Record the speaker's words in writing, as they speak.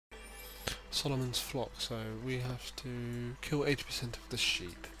Solomon's flock, so we have to kill 80% of the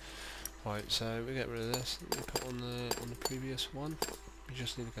sheep. Right, so we get rid of this. We put on the previous one. We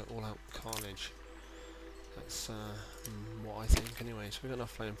just need to go all out carnage. That's what I think anyway. So we've got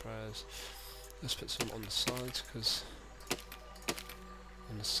enough flamethrowers. Let's put some on the sides, because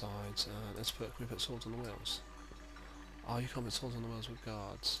on the sides. Can we put swords on the wheels? Oh, you can't put swords on the wheels with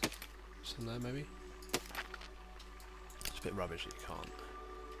guards. Some there maybe? It's a bit rubbish that you can't.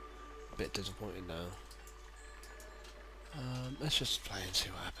 A bit disappointed now. Let's just play and see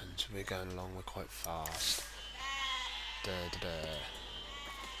what happens. We're going along, we're quite fast.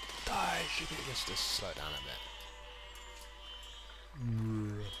 Die, just slow down a bit.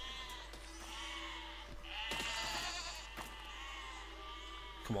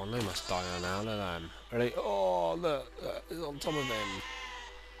 Come on, they must die now, look at them. Ready? Oh, look, it's on top of him.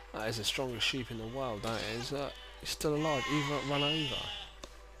 That is the strongest sheep in the world, that is. He's still alive, even run over.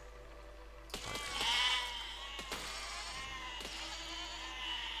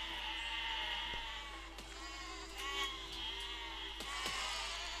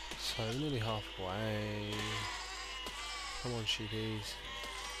 So, nearly halfway. Come on, sheepies.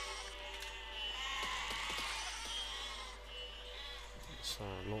 So,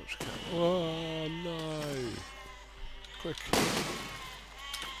 launch camp. Oh, no! Quick!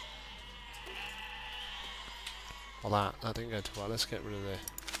 Well, that didn't go too well. Let's get rid of this.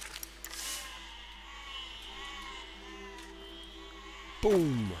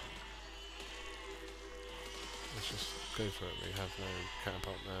 Boom! Let's just go for it. We have no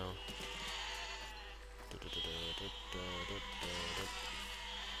catapult now.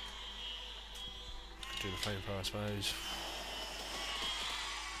 Do the flamethrower, I suppose.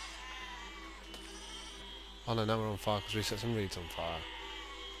 Oh no, now we're on fire because we set some reeds on fire.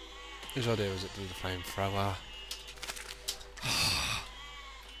 Whose idea was it to do the flamethrower?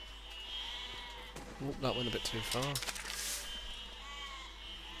 Oh, that went a bit too far.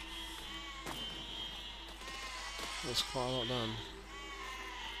 That's quite a lot done.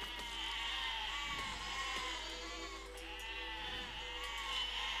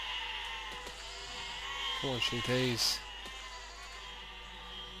 Come on, sheepies.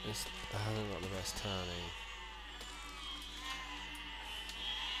 It hasn't got the best turning.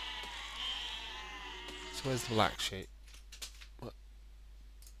 So where's the black sheep? What?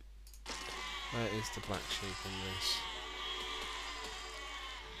 Where is the black sheep in this?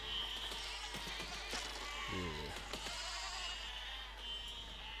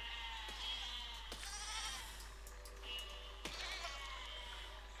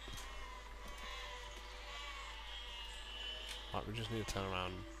 Right, we just need to turn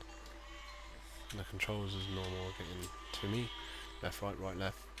around. And the controls as normal are getting to me. Left, right,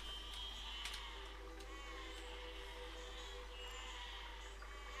 left.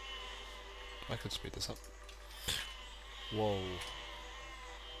 I could speed this up. Whoa.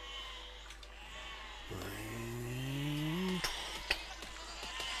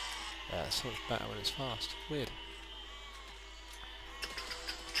 Yeah, it's so much better when it's fast. Weird.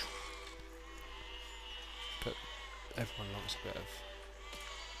 But everyone likes a bit of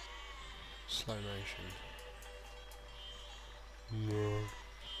slow motion. No.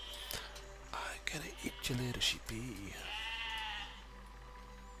 I'm gonna eat you later, sheepy.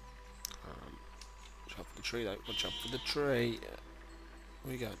 Watch out for the tree though, watch out for the tree.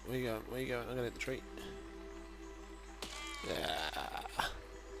 Where you going? Where you going? Where you going? I'm gonna hit the tree. Yeah. I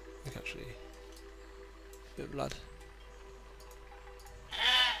think actually a bit of blood.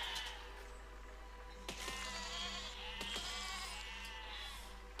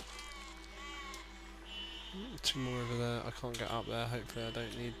 Two more over there. I can't get up there. Hopefully I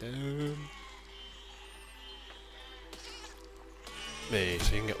don't need them. There,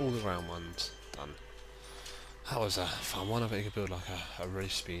 so you can get all the round ones done. That was a fun one. I bet you could build like a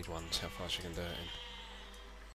race speed one, see how fast you can do it in.